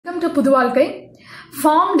to Pudhu.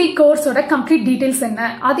 Pharm D course oda complete details enna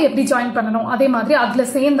adu eppadi join pannanom adhe maadhiri adla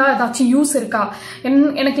seenda edachi use iruka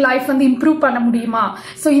enakku life வந்து improve பண்ண முடியுமா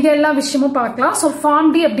so இதெல்லா விஷயமும் பார்க்கலாம் so Pharm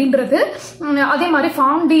D அப்படின்றது அதே மாதிரி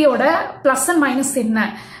Pharm D ஓட plus and minus என்ன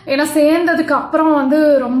ஏனா சேர்ந்ததுக்கு அப்புறம் வந்து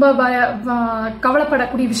ரொம்ப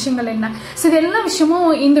கவலைப்படக்கூடிய விஷயங்கள் என்ன சோ இது எல்லா விஷயமும்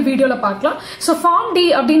இந்த வீடியோல பார்க்கலாம் சோ Pharm D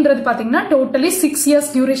அப்படின்றது பாத்தீங்கன்னா டோட்டலி 6 years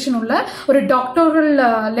duration உள்ள ஒரு டாக்டரல்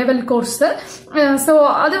லெவல் கோர்ஸ் சோ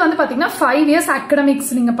அது வந்து பாத்தீங்கன்னா 5 years academics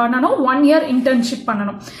நீங்க பண்ணனும் 1 year internship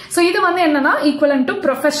பண்ணனும் சோ இது வந்து என்னன்னா equivalent to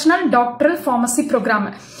professional doctoral pharmacy program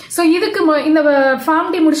so இதுக்கு இந்த Pharm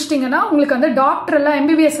D முடிச்சிட்டீங்கன்னா உங்களுக்கு வந்து டாக்டர் எல்லாம்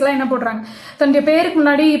MBBS எல்லாம் என்ன போடுறாங்க தன்னுடைய பேருக்கு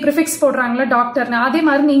முன்னாடி prefix போடுறாங்கல டாக்டர்னு அதே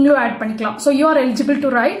மாதிரி நீங்களும் ஆட் பண்ணிக்கலாம் so you are eligible to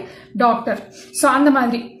write doctor so அந்த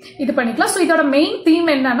மாதிரி இது பண்ணிக்கலாம் சோ இதோட மெயின் தீம்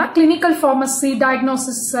என்னன்னா clinical pharmacy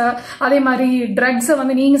diagnosis அதே மாதிரி drugs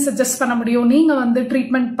வந்து நீங்க சஜஸ்ட் பண்ண முடியும் நீங்க வந்து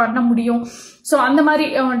ட்ரீட்மென்ட் பண்ண முடியும் சோ அந்த மாதிரி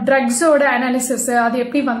drugs ஓட அனாலிசிஸ் அது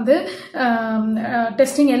எப்படி வந்து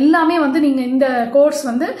டெஸ்டிங் எல்லாமே வந்து நீங்க இந்த கோர்ஸ்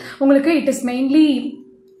வந்து உங்களுக்கு it is mainly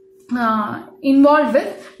involved with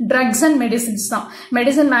drugs and medicines தான்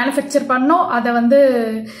மெடிசன் மேனுஃபேக்சர் பண்ணோம் அதை வந்து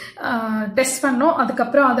டெஸ்ட் பண்ணோம்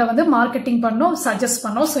அதுக்கப்புறம் அதை வந்து மார்க்கெட்டிங் பண்ணோம் சஜஸ்ட்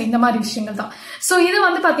பண்ணோம் ஸோ இந்த மாதிரி விஷயங்கள் தான் ஸோ இது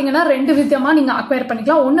வந்து பார்த்தீங்கன்னா ரெண்டு விதமாக நீங்கள் அக்வயர்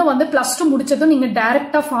பண்ணிக்கலாம் ஒன்று வந்து +2 முடிச்சதும் நீங்கள்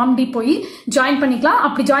டைரக்டாக Pharm D போய் ஜாயின் பண்ணிக்கலாம்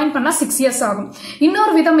அப்படி ஜாயின் பண்ணால் 6 years ஆகும்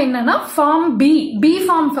இன்னொரு விதம் என்னன்னா Pharm B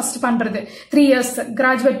Pharm ஃபர்ஸ்ட் பண்றது 3 years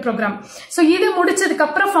கிராஜுவேட் ப்ரோக்ராம் ஸோ இது முடிச்சதுக்கு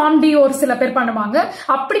அப்புறம் Pharm D ஒரு சில பேர் பண்ணுவாங்க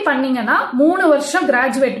அப்படி பண்ணீங்கன்னா 3 வருஷம்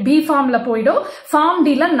கிராஜுவேட் B Pharmல போயிடும் Pharm D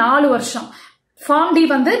ல 4 வருஷம் Pharm D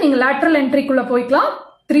வந்து நீங்க lateral entry குள்ள போய்க்கலாம்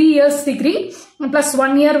 3 years degree plus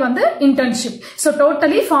 1 year வந்து internship so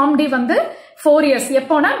totally Pharm D வந்து 4 years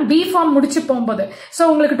எப்போனா B Pharm முடிச்சு போகும்போது சோ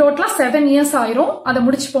உங்களுக்கு டோட்டலா 7 years ஆயிரும் அதை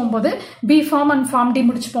முடிச்சு போகும்போது B Pharm and Pharm D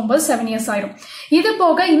முடிச்சு போகும்போது 7 years ஆயிரும் இது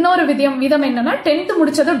போக இன்னொரு விதம் என்னன்னா 10th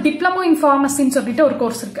முடிச்சது டிப்ளமோ இன் ஃபார்மசின்னு சொல்லிட்டு ஒரு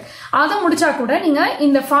கோர்ஸ் இருக்கு அதை முடிச்சா கூட நீங்க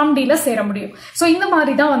இந்த Pharm D ல சேர முடியும் சோ இந்த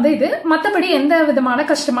மாதிரி தான் வந்து இது மத்தபடி எந்த விதமான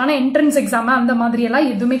கஷ்டமான என்ட்ரன்ஸ் எக்ஸாம் அந்த மாதிரி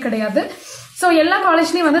எல்லாம் எதுவுமே கிடையாது சோ எல்லா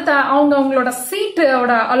காலேஜ்லயும் வந்து அவங்களோட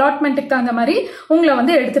சீட்டோட அலாட்மெண்ட்டுக்கு தகுந்த மாதிரி உங்களை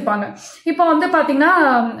வந்து எடுத்துப்பாங்க இப்போ வந்து பாத்தீங்கன்னா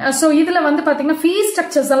சோ இதுல வந்து பாத்தீங்கன்னா ஃபீஸ்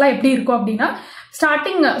ஸ்ட்ரக்சர்ஸ் எல்லாம் எப்படி இருக்கும் அப்படின்னா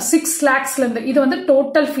ஸ்டார்டிங் 6 lakhsல இருந்து இது வந்து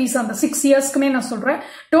டோட்டல் ஃபீஸ் அந்த 6 yearsக்குமே நான் சொல்றேன்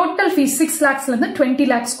டோட்டல் ஃபீஸ் 6 lakhsல இருந்து 20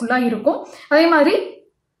 lakhsக்குள்ள இருக்கும் அதே மாதிரி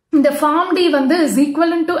இந்த Pharm D வந்து is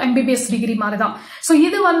equivalent to MBBS degree மாதிரி தான் சோ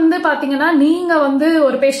இது வந்து பாத்தீங்கன்னா நீங்க வந்து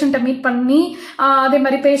ஒரு பேஷண்ட்டை மீட் பண்ணி அதே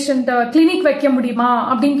மாதிரி பேஷண்ட் கிளினிக் வைக்க முடியுமா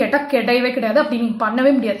அப்படின்னு கேட்டா கிடையவே கிடையாது அப்படி நீங்க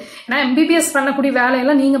பண்ணவே முடியாது ஏன்னா MBBS பண்ணக்கூடிய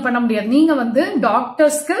வேலையெல்லாம் நீங்க பண்ண முடியாது நீங்க வந்து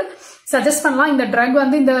டாக்டர்ஸ்க்கு சஜஸ்ட் பண்ணலாம் இந்த ட்ரக்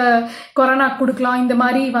வந்து இந்த கொரோனா கொடுக்கலாம் இந்த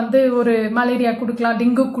மாதிரி வந்து ஒரு மலேரியா கொடுக்கலாம்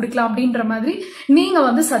டெங்கு கொடுக்கலாம் அப்படின்ற மாதிரி நீங்க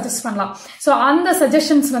வந்து சஜஸ்ட் பண்ணலாம் சோ அந்த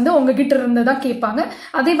சஜஷன்ஸ் வந்து உங்ககிட்ட இருந்து தான் கேட்பாங்க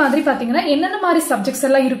அதே மாதிரி பாத்தீங்கன்னா என்னென்ன மாதிரி சப்ஜெக்ட்ஸ்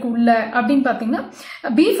எல்லாம் இருக்கு உள்ள அப்படின்னு பாத்தீங்கன்னா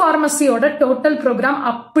B Pharmacyயோட டோட்டல் ப்ரோக்ராம்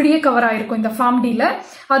அப்படியே கவர் ஆயிருக்கும் இந்த Pharm D ல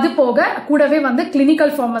அது போக கூடவே வந்து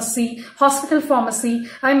கிளினிக்கல் ஃபார்மசி ஹாஸ்பிட்டல் ஃபார்மசி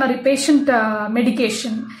அதே மாதிரி பேஷண்ட்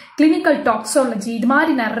மெடிகேஷன் கிளினிக்கல் டாக்ஸாலஜி இது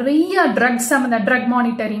மாதிரி நிறைய ட்ரக்ஸ் அந்த ட்ரக்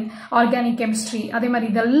மானிட்டரிங் ஆர்கானிக் கெமிஸ்ட்ரி அதே மாதிரி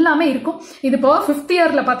இதெல்லாமே இருக்கும் இது இப்போ 5th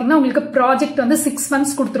yearல பாத்தீங்கன்னா உங்களுக்கு ப்ராஜெக்ட் வந்து 6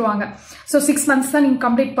 months கொடுத்துருவாங்க சோ 6 months தான் நீங்க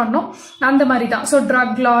கம்ப்ளீட் பண்ணணும் அந்த மாதிரி தான் சோ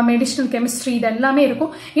ட்ரக் லா மெடிசினல் கெமிஸ்ட்ரி இது எல்லாமே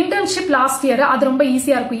இருக்கும் இன்டர்ன்ஷிப் லாஸ்ட் இயர் அது ரொம்ப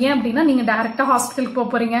ஈஸியா இருக்கும் ஏன் அப்படின்னா நீங்க டைரக்டா ஹாஸ்பிட்டலுக்கு போக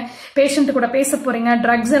போறீங்க பேஷண்ட் கூட பேச போறீங்க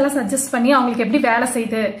ட்ரக்ஸ் எல்லாம் சஜஸ்ட் பண்ணி அவங்களுக்கு எப்படி வேலை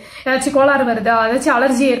செய்யுது ஏதாச்சும் கோளாறு வருதா ஏதாச்சும்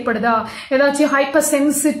அலர்ஜி ஏற்படுதா ஏதாச்சும் ஹைப்பர்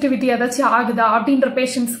சென்சிட்டிவிட்டி ஏதாச்சும் ஆகுதா அப்படின்ற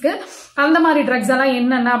பேஷண்ட்ஸ்க்கு அந்த மாதிரி ட்ரக்ஸ் எல்லாம்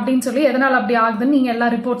என்னென்ன அப்படின்னு சொல்லி எதனால அப்படி ஆகுதுன்னு நீங்க எல்லா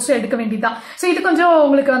ரிப்போர்ட்ஸும் எடுக்க வேண்டியதான் சோ இது கொஞ்சம்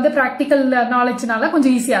உங்களுக்கு வந்து பிராக்டிக்கல் நாலேஜ்னால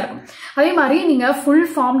கொஞ்சம் ஈஸியா இருக்கும் அதே மாதிரி நீங்க ஃபுல்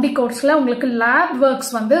Pharm D கோர்ஸ்ல உங்களுக்கு லேப்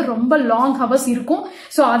ஒர்க்ஸ் வந்து ரொம்ப லாங் ஹவர்ஸ் இருக்கும்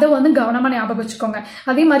சோ அதை வந்து கவனமா ஞாபகம் வச்சுக்கோங்க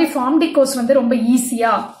அதே மாதிரி Pharm D கோர்ஸ் வந்து ரொம்ப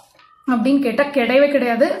ஈஸியா அப்படின்னு கேட்டா கிடையவே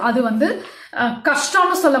கிடையாது அது வந்து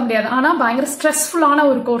கஷ்டம்னு சொல்ல முடியாது ஆனா பயங்கர ஸ்ட்ரெஸ்ஃபுல்லான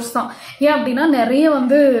ஒரு கோர்ஸ் தான் ஏன் அப்படின்னா நிறைய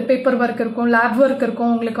வந்து பேப்பர் ஒர்க் இருக்கும் லேப் ஒர்க்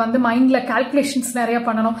இருக்கும் உங்களுக்கு வந்து மைண்ட்ல கால்குலேஷன்ஸ் நிறைய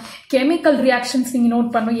பண்ணணும் கெமிக்கல் ரியாக்ஷன்ஸ் நீங்க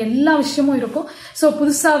நோட் பண்ணணும் எல்லா விஷயமும் இருக்கும் சோ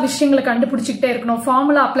புதுசா விஷயங்களை கண்டுபிடிச்சிக்கிட்டே இருக்கணும்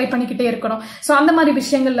ஃபார்முலா அப்ளை பண்ணிக்கிட்டே இருக்கணும் சோ அந்த மாதிரி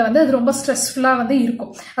விஷயங்கள்ல வந்து அது ரொம்ப ஸ்ட்ரெஸ்ஃபுல்லா வந்து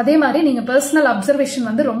இருக்கும் அதே மாதிரி நீங்க பர்சனல் அப்சர்வேஷன்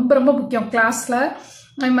வந்து ரொம்ப ரொம்ப முக்கியம் கிளாஸ்ல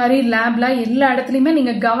அது மாதிரி லேப்ல எல்லா இடத்துலயுமே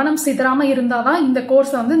நீங்க கவனம் சிதறாம இருந்தாதான் இந்த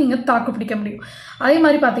கோர்ஸை வந்து நீங்க தாக்கு பிடிக்க முடியும் அதே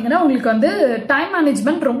மாதிரி பாத்தீங்கன்னா உங்களுக்கு வந்து டைம்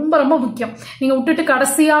மேனேஜ்மெண்ட் ரொம்ப ரொம்ப முக்கியம் நீங்க விட்டுட்டு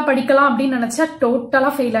கடைசியா படிக்கலாம் அப்படின்னு நினைச்சா டோட்டலா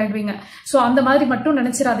ஃபெயில் ஆயிடுவீங்க சோ அந்த மாதிரி மட்டும்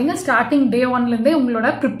நினைச்சிடாதீங்க ஸ்டார்டிங் டே 1ல இருந்தே உங்களோட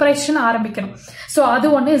ப்ரிப்பரேஷன் ஆரம்பிக்கணும் சோ அது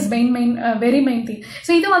ஒன்னு is very main thing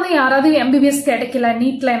so இது வந்து யாராவது MBBS கிடைக்கல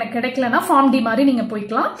நீட்ல எனக்கு கிடைக்கலன்னா Pharm D மாதிரி நீங்க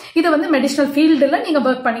போய்க்கலாம் இது வந்து மெடிசினல் ஃபீல்டுல நீங்க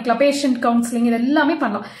ஒர்க் பண்ணிக்கலாம் பேஷண்ட் கவுன்சிலிங் இது எல்லாமே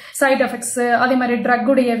பண்ணலாம் சைட் எஃபெக்ட்ஸ் அதே மாதிரி ட்ரக்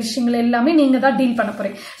ட்ரக் உடைய விஷயங்கள் எல்லாமே நீங்க தான் டீல் பண்ண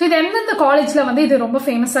போறீங்க. ஸோ இது எந்தெந்த காலேஜ்ல வந்து இது ரொம்ப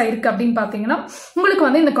ஃபேமஸா இருக்கு அப்படின்னு பாத்தீங்கன்னா, உங்களுக்கு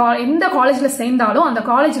வந்து எந்த காலேஜ்ல சேர்ந்தாலும் அந்த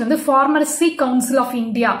காலேஜ் வந்து ஃபார்மசி கவுன்சில் ஆஃப்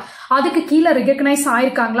இந்தியா அதுக்கு கீழே ரெகக்னைஸ்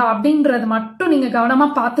ஆயிருக்காங்களா அப்படின்றது மட்டும் நீங்க கவனமா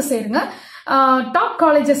பார்த்து சேருங்க. டாப்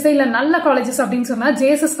காலேஜஸ் இல்ல நல்ல காலேஜஸ் அப்படின்னு சொன்னா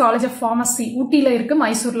ஜேஎஸ்எஸ் காலேஜ் ஆஃப் ஃபார்மசி ஊட்டியில இருக்கு,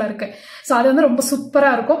 மைசூர்ல இருக்கு. ஸோ அது வந்து ரொம்ப சூப்பரா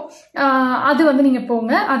இருக்கும். அது வந்து நீங்க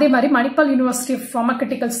போங்க. அதே மாதிரி Manipal university of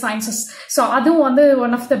ஃபார்மகூட்டிக்கல் sciences, so அதுவும் வந்து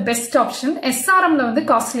one of the best option. எஸ்ஆர்எம்ல வந்து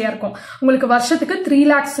காஸ்ட்லியா இருக்கும். உங்களுக்கு வருஷத்துக்கு 3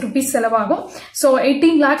 lakhs rupees செலவாகும். ஸோ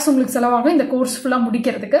 18 lakhs உங்களுக்கு செலவாகும் இந்த கோர்ஸ் ஃபுல்லா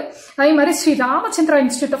முடிக்கிறதுக்கு. அதே மாதிரி Sri Ramachandra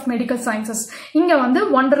institute of medical sciences இங்க வந்து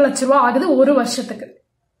 1.5 லட்ச ரூபாய் ஆகுது ஒரு வருஷத்துக்கு.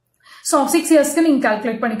 ஸோ 6 இயர்ஸ்க்கு நீங்க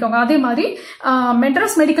கால்குலேட் பண்ணிக்கோங்க. அதே மாதிரி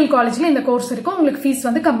மெட்ராஸ் மெடிக்கல் காலேஜ்ல இந்த கோர்ஸ் இருக்கும். உங்களுக்கு ஃபீஸ்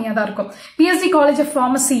வந்து கம்மியா தான் இருக்கும். பிஎஸ்ஜி காலேஜ் ஆஃப்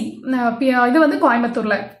ஃபார்மசி இது வந்து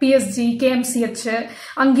கோயம்புத்தூர்ல பிஎஸ்ஜி, கேஎம்சிஹெச்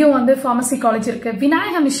அங்கேயும் வந்து ஃபார்மசி காலேஜ் இருக்கு.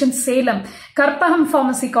 Vinayaka mission Salem, Karpagam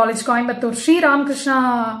pharmacy college Coimbatore, Sri Ramakrishna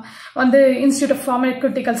வந்து institute of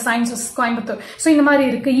ஃபார்மகூட்டிக்கல் sciences Coimbatore. So இந்த மாதிரி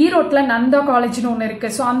இருக்கு. ஈரோட்ல நந்தா காலேஜ்னு ஒன்று இருக்கு.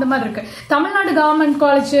 ஸோ அந்த மாதிரி இருக்கு. தமிழ்நாடு கவர்மெண்ட்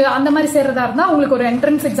காலேஜ் அந்த மாதிரி சேர்றதா இருந்தா உங்களுக்கு ஒரு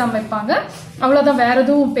என்ட்ரன்ஸ் எக்ஸாம் வைப்பாங்க, அவ்வளவுதான். வேற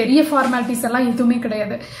எதுவும் பெரிய ஃபார்மாலிட்டிஸ் எல்லாம் எதுவுமே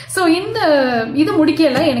கிடையாது. ஸோ இந்த இது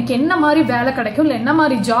முடிக்கல எனக்கு என்ன மாதிரி வேலை கிடைக்கும் இல்லை என்ன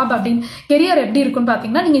மாதிரி ஜாப் அப்படின்னு கெரியர் எப்படி இருக்குன்னு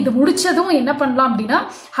பாத்தீங்கன்னா, நீங்க இது முடிச்சதும் என்ன பண்ணலாம் அப்படின்னா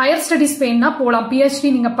ஹையர் ஸ்டடிஸ் வேணும்னா போகலாம்,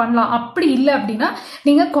 பிஹெச்டி நீங்க பண்ணலாம். அப்படி இல்லை அப்படின்னா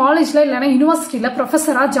நீங்க காலேஜ்ல இல்லைன்னா யூனிவர்சிட்டியில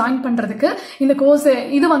ப்ரொஃபஸரா ஜாயின் பண்றதுக்கு இந்த கோர்ஸ்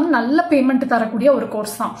இது வந்து நல்ல பேமெண்ட் தரக்கூடிய ஒரு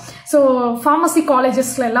கோர்ஸ் தான். ஸோ ஃபார்மசி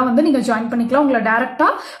காலேஜஸ்ல எல்லாம் வந்து நீங்க ஜாயின் பண்ணிக்கலாம். உங்களை டைரக்டா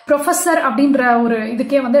ப்ரொஃபஸர் அப்படின்ற ஒரு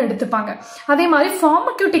இதுக்கே வந்து எடுத்துப்பாங்க. அதே மாதிரி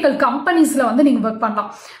ஃபார்மகூட்டிக்கல் கம்பெனிஸ்ல வந்து நீங்க ஒர்க் பண்ணலாம்.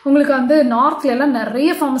 உங்களுக்கு வந்து நார்த்ல எல்லாம் நிறைய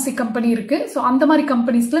ஃபார்மசி கம்பெனி இருக்கு. ஸோ அந்த மாதிரி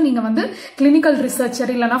கம்பெனிஸ்ல நீங்க வந்து கிளினிக்கல்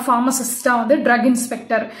ரிசர்ச்சர் இல்லைன்னா ஃபார்மசிஸ்டா வந்து ட்ரக்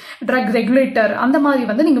இன்ஸ்பெக்டர், ட்ரக் ரெகுலேட்டர் அந்த மாதிரி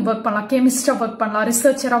வந்து நீங்க ஒர்க் பண்ணலாம். கெமிஸ்டா ஒர்க் பண்ணலாம்,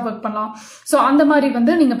 ரிசர்ச்சரா ஒர்க் பண்ணலாம். ஸோ அந்த மாதிரி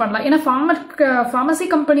வந்து நீங்க பண்ணலாம். ஏன்னா ஃபார்மசி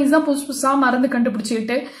கம்பெனிஸ் தான் புதுசு புதுசா மருந்து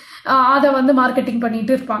கண்டுபிடிச்சிட்டு அதை வந்து மார்க்கெட்டிங்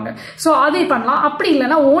பண்ணிட்டு இருப்பாங்க. ஸோ அதை பண்ணலாம். அப்படி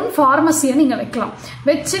இல்லைன்னா ஓன் ஃபார்மசியை நீங்க வைக்கலாம்.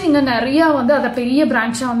 வச்சு நீங்க நிறைய வந்து அதை பெரிய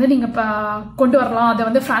பிரான்ச்சா வந்து நீங்க கொண்டு வரலாம். அதை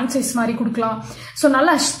வந்து பிரான்சைஸ் மாதிரி கொடுக்கலாம். ஸோ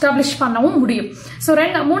நல்லா எஸ்டாப்ளிஷ் பண்ணவும் முடியும். ஸோ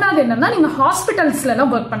மூணாவது என்னன்னா, நீங்க ஹாஸ்பிட்டல்ஸ்ல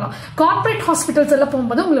எல்லாம் ஒர்க் பண்ணலாம். கார்பரேட் ஹாஸ்பிட்டல்ஸ் எல்லாம்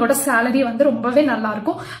போகும்போது உங்களோட சேலரி வந்து ரொம்பவே நல்லா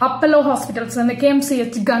இருக்கும். அப்பல்லோ ஹாஸ்பிட்டல்ஸ், இந்த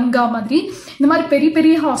கேஎம்சிஹெச், கங்கா மாதிரி இந்த மாதிரி பெரிய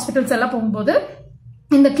பெரிய ஹாஸ்பிட்டல்ஸ் எல்லாம் போகும்போது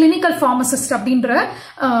இந்த கிளினிக்கல் ஃபார்மசிஸ்ட் அப்படின்ற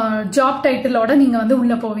ஜாப் டைட்டிலோட நீங்க வந்து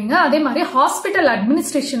உள்ள போவீங்க. அதே மாதிரி ஹாஸ்பிட்டல்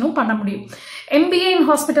அட்மினிஸ்ட்ரேஷனும் பண்ண முடியும். MBA இன்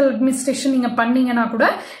ஹாஸ்பிட்டல் அட்மினிஸ்ட்ரேஷன் நீங்க பண்ணீங்கன்னா கூட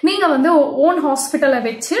நீங்க வந்து ஓன் ஹாஸ்பிட்டலை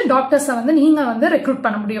வச்சு டாக்டர்ஸை வந்து நீங்க வந்து ரெக்ரூட்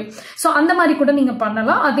பண்ண முடியும். ஸோ அந்த மாதிரி கூட நீங்க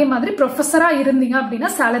பண்ணலாம். அதே மாதிரி ப்ரொஃபஸரா இருந்தீங்க அப்படின்னா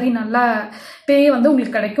சேலரி நல்ல பே வந்து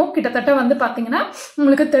உங்களுக்கு கிடைக்கும். கிட்டத்தட்ட வந்து பாத்தீங்கன்னா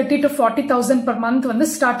உங்களுக்கு 30,000 to 40,000 per month வந்து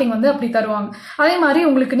ஸ்டார்டிங் வந்து அப்படி தருவாங்க. அதே மாதிரி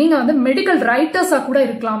உங்களுக்கு நீங்க வந்து மெடிக்கல் ரைட்டர்ஸா கூட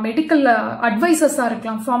இருக்கலாம், மெடிக்கல் அட்வைசர்ஸா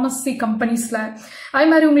இருக்கலாம் ஃபார்மசி கம்பெனிஸ்ல. அதே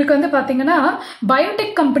மாதிரி உங்களுக்கு வந்து பாத்தீங்கன்னா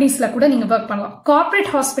பயோடெக் கம்பெனிஸ்ல கூட நீங்க ஒர்க் பண்ணலாம்.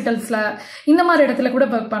 கார்பரேட் ஹாஸ்பிட்டல்ஸ்ல இந்த மாதிரி இடத்துல கூட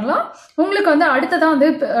ஒர்க் பண்ணலாம். உங்களுக்கு வந்து அடுத்ததான் வந்து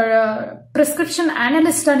பிரிஸ்கிரிப்ஷன்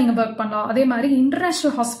அனலிஸ்டா நீங்க ஒர்க் பண்ணலாம். அதே மாதிரி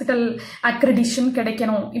இன்டர்நேஷனல் ஹாஸ்பிட்டல் அக்ரெடிஷன்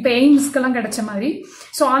கிடைக்கணும், இப்ப எய்ம்ஸ்க்கெல்லாம் கிடைச்ச மாதிரி.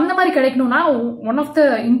 ஸோ அந்த மாதிரி கிடைக்கணும்னா one of the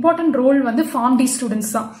important role வந்து Pharm D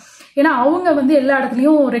ஸ்டூடெண்ட்ஸ் தான். ஏன்னா அவங்க வந்து எல்லா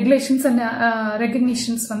இடத்துலயும் ரெகுலேஷன்ஸ் அண்ட்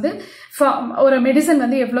ரெகக்னிஷன்ஸ் வந்து ஒரு மெடிசன்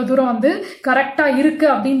வந்து எவ்வளவு தூரம் வந்து கரெக்டா இருக்கு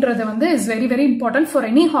அப்படின்றது வந்து is very very important for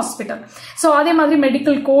any hospital. So அதே மாதிரி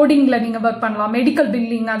மெடிக்கல் கோடிங்ல நீங்க ஒர்க் பண்ணலாம், மெடிக்கல்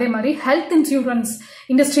பில்லிங், அதே மாதிரி ஹெல்த் இன்சூரன்ஸ்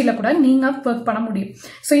இண்டஸ்ட்ரியில கூட நீங்க ஒர்க் பண்ண முடியும்.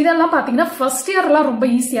 ஸோ இதெல்லாம் பாத்தீங்கன்னா ஃபர்ஸ்ட் இயர்லாம் ரொம்ப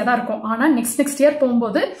ஈஸியா தான் இருக்கும். ஆனா நெக்ஸ்ட் இயர்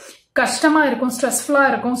போகும்போது கஷ்டமா இருக்கும், ஸ்ட்ரெஸ்ஃபுல்லா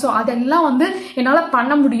இருக்கும். ஸோ அதெல்லாம் வந்து என்னால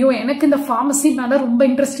பண்ண முடியும், எனக்கு இந்த ஃபார்மசி மேல ரொம்ப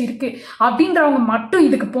இன்ட்ரெஸ்ட் இருக்கு அப்படின்றவங்க மட்டும்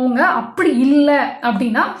இதுக்கு போங்க. அப்படி இல்லை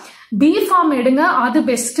அப்படின்னா B.Pharm எடுங்க, அது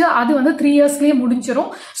பெஸ்ட். அது வந்து 3 இயர்ஸ்லயே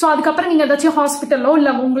முடிஞ்சிடும். ஸோ அதுக்கப்புறம் நீங்க ஏதாச்சும் ஹாஸ்பிட்டலோ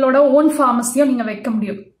இல்ல உங்களோட ஓன் ஃபார்மசியோ நீங்க வைக்க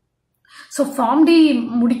முடியும். ஸோ Pharm D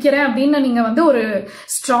முடிக்கிறேன் அப்படின்னு நீங்க வந்து ஒரு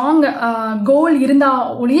ஸ்ட்ராங் கோல் இருந்தா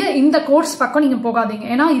ஒழிய இந்த கோர்ஸ் பக்கம் நீங்க போகாதீங்க.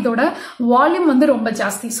 ஏன்னா இதோட வால்யூம் வந்து ரொம்ப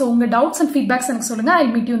ஜாஸ்தி. ஸோ உங்க டவுட்ஸ் அண்ட் ஃபீட்பேக்ஸ் எனக்கு சொல்லுங்க. I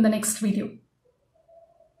meet you in the next video.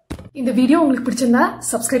 இந்த வீடியோ உங்களுக்கு பிடிச்சிருந்தா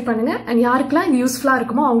சப்ஸ்கிரைப் பண்ணுங்க. அண்ட் யாருக்கெல்லாம் இது யூஸ்ஃபுல்லா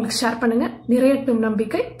இருக்குமோ அவங்களுக்கு ஷேர் பண்ணுங்க. நிறையட்டும்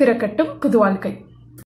நம்பிக்கை, பிறக்கட்டும் புது வாழ்க்கை.